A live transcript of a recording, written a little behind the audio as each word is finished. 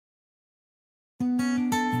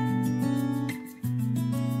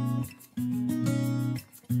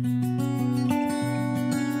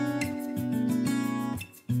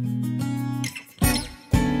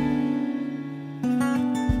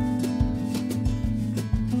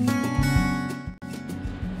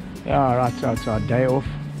Yeah, right, so it's our day off.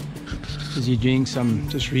 Busy doing some,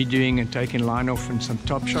 just redoing and taking line off and some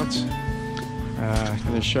top shots. I'm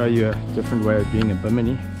going to show you a different way of doing a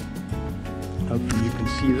Bimini. Hopefully you can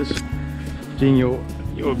see this. Doing your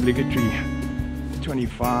obligatory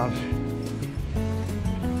 25.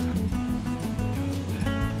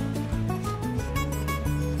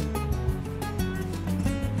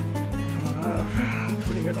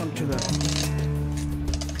 Putting it onto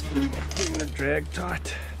getting the drag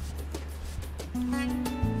tight.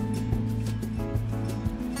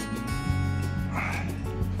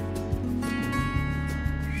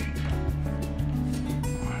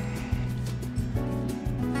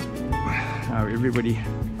 Now everybody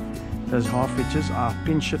does half hitches. I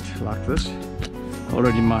pinch it like this, hold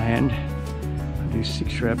it in my hand. I do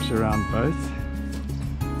 6 wraps around both.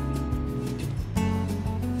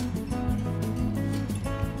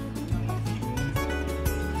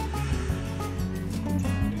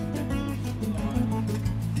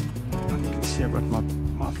 And you can see I've got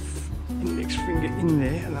my index finger in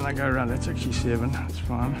there, and then I go around. That's actually 7, that's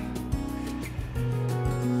fine.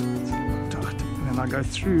 It's a little tight. And then I go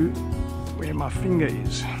through where my finger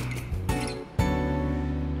is.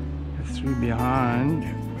 Go through behind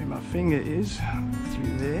where my finger is,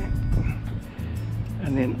 through there,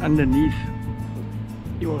 and then underneath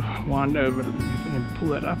you'll wind over and then pull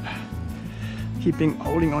that up,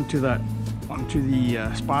 holding onto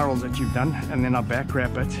the spirals that you've done, and then I back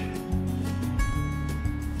wrap it.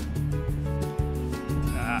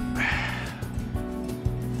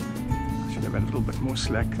 Should have a little bit more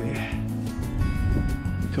slack there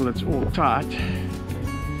until it's all tight.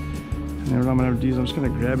 And then what I'm going to do is I'm just going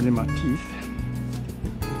to grab it in my teeth,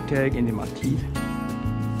 tag into my teeth,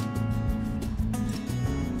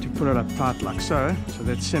 to pull it up tight like so, so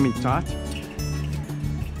that's semi-tight.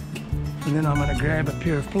 And then I'm going to grab a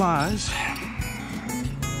pair of pliers,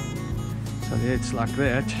 so there it's like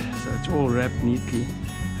that, so it's all wrapped neatly.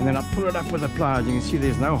 And then I pull it up with the pliers. You can see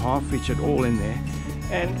there's no half hitch at all in there.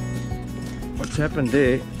 And what's happened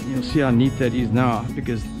there, you'll see how neat that is now,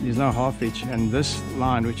 because there's no half hitch, and this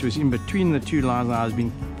line, which was in between the two lines now,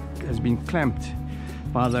 has been clamped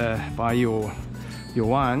by your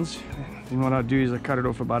winds. Then what I do is I cut it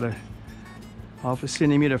off about half a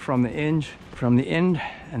centimeter from the end,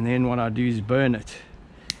 and then what I do is burn it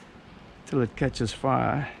till it catches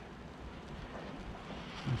fire.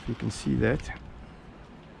 If you can see that,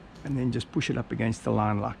 and then just push it up against the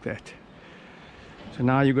line like that. So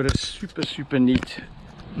now you've got a super neat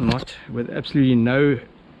knot with absolutely no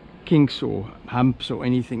kinks or humps or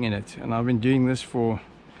anything in it. And I've been doing this for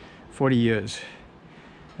 40 years,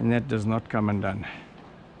 and that does not come undone.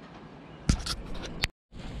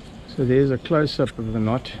 So there's a close-up of the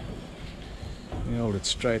knot. You hold it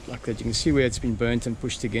straight like that. You can see where it's been burnt and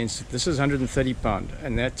pushed against it. This is 130 pound,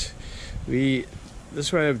 and this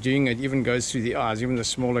way of doing it even goes through the eyes, even the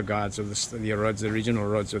smaller guides of the rods, the original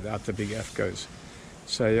rods without the big AFCOs.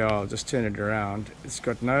 So yeah, I'll just turn it around. It's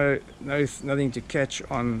got nothing to catch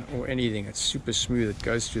on or anything. It's super smooth. It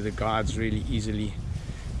goes through the guides really easily,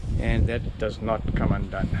 and that does not come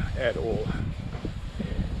undone at all.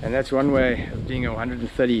 And that's one way of doing a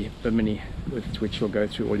 130 Bimini, with which will go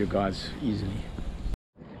through all your guides easily.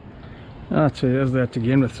 Alright, so here's that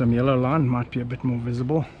again with some yellow line. Might be a bit more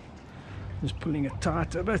visible. Just pulling it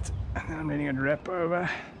tight a bit, and then I'm letting it wrap over,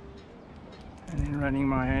 and then running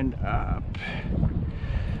my hand up.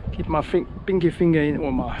 Keep my pinky finger in,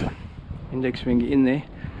 or my index finger in there,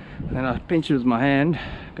 and then I pinch it with my hand,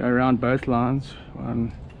 go around both lines.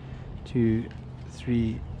 1, 2,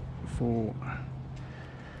 3, 4,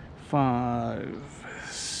 5,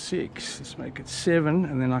 6. Let's make it 7,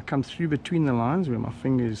 and then I come through between the lines where my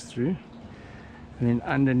finger is through, and then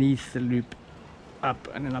underneath the loop up,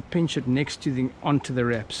 and then I pinch it next to onto the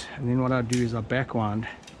wraps, and then what I do is I backwind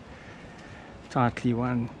tightly.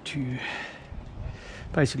 1, 2,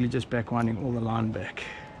 basically just backwinding all the line back,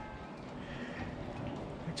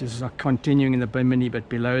 which is like continuing in the Bimini but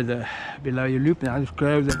below your loop. Now I just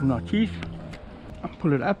grab that in my teeth and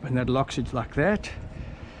pull it up, and that locks it like that.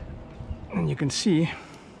 And you can see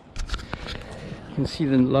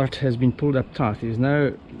the knot has been pulled up tight. There's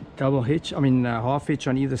no double hitch, half hitch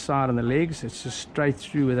on either side on the legs. It's just straight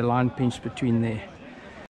through with a line pinched between there.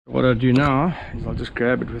 What I do now is I'll just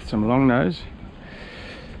grab it with some long nose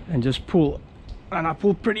and just pull, and I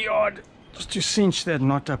pull pretty hard just to cinch that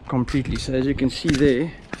knot up completely. So as you can see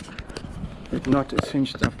there, that knot is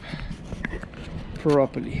cinched up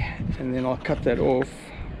properly, and then I'll cut that off.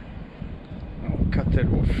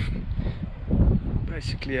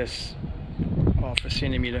 Basically as half a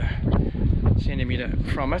centimeter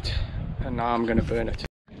from it, and now I'm going to burn it.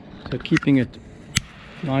 So keeping it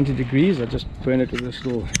 90 degrees. I just burn it with this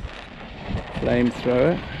little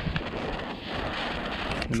flamethrower.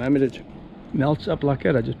 The moment it melts up like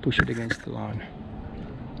that, I just push it against the line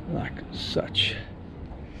like such.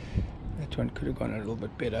 That one could have gone a little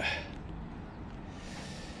bit better.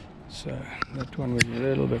 So that one was a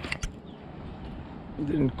little bit,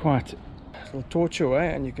 didn't quite. It'll torch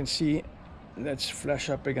away, and you can see that's flash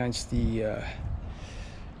up against the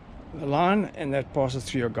line, and that passes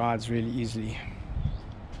through your guides really easily.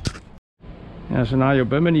 Yeah, so now your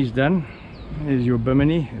Bimini is done. Here's your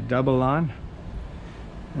Bimini, a double line,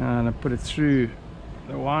 and I put it through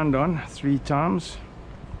the wind on 3 times.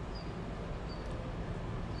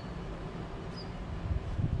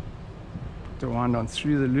 Put the wind on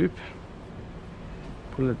through the loop,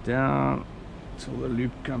 pull it down till the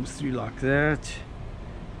loop comes through like that.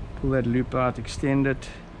 Pull that loop out, extend it,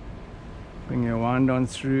 bring your wind on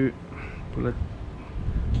through, pull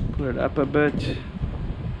it up a bit,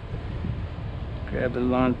 grab the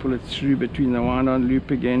line, pull it through between the wind on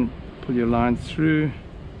loop again, pull your line through.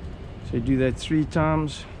 So do that 3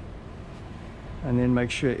 times, and then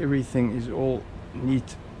make sure everything is all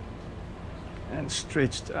neat and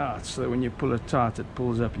stretched out, so that when you pull it tight, it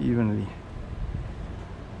pulls up evenly.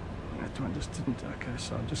 That one just didn't. Okay,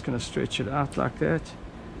 so I'm just going to stretch it out like that.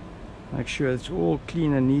 Make sure it's all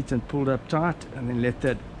clean and neat and pulled up tight, and then let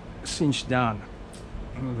that cinch down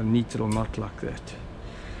with a neat little knot like that.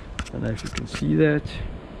 I don't know if you can see that.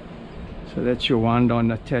 So that's your wind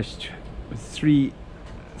on attached with three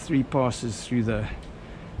passes through the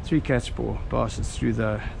 3 cat's paw passes through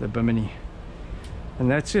the Bimini,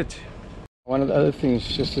 and that's it. One of the other things,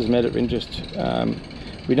 just as a matter of interest,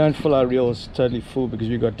 we don't fill our reels totally full because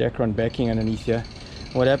we've got Dacron backing underneath here.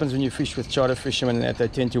 What happens when you fish with charter fishermen, that they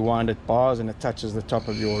tend to wind at bars and it touches the top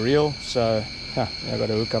of your reel. So I've got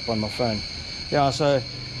to hook up on my phone. Yeah, so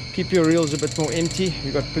keep your reels a bit more empty.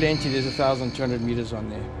 We've got plenty. There's 1,200 meters on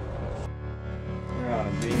there. Yeah,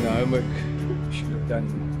 I'm doing the homework should have done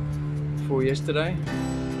before yesterday.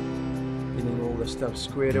 Getting all the stuff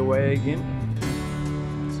squared away again.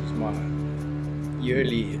 This is my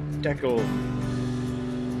yearly tackle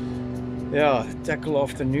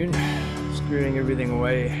afternoon. Screwing everything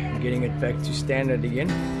away and getting it back to standard again.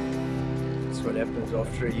 That's what happens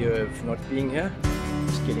after a year of not being here.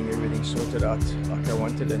 Just getting everything sorted out like I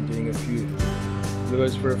wanted, and doing a few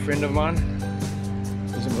lures for a friend of mine.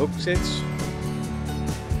 There's some hook sets.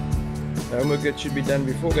 The homework that should be done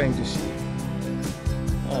before going to sea.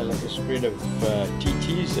 Like a spread of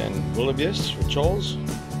TTs and wildebeests for Charles.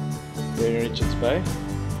 There in Richards Bay.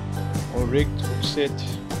 All rigged, hook set,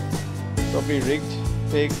 probably rigged,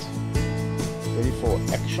 pegged, ready for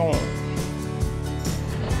action.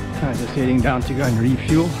 Just heading down to go and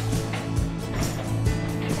refuel.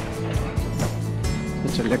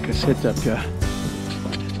 Such a lekker setup here.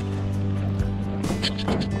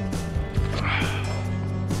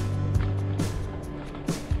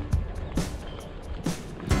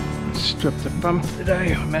 Stripped the pump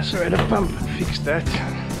today, macerator pump, fixed that.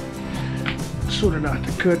 Sorted out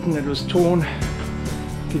the curtain that was torn.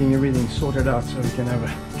 Getting everything sorted out so we can have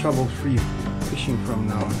a trouble-free fishing from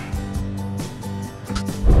now on.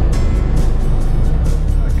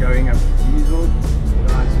 Going up to Diesel.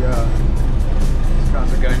 Guys, these guys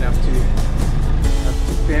are going up to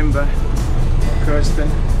Pemba or Kirsten.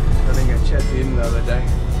 Having a chat to him the other day.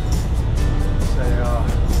 So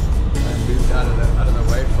they moved out of the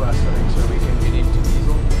way for us, I think, so we can get into the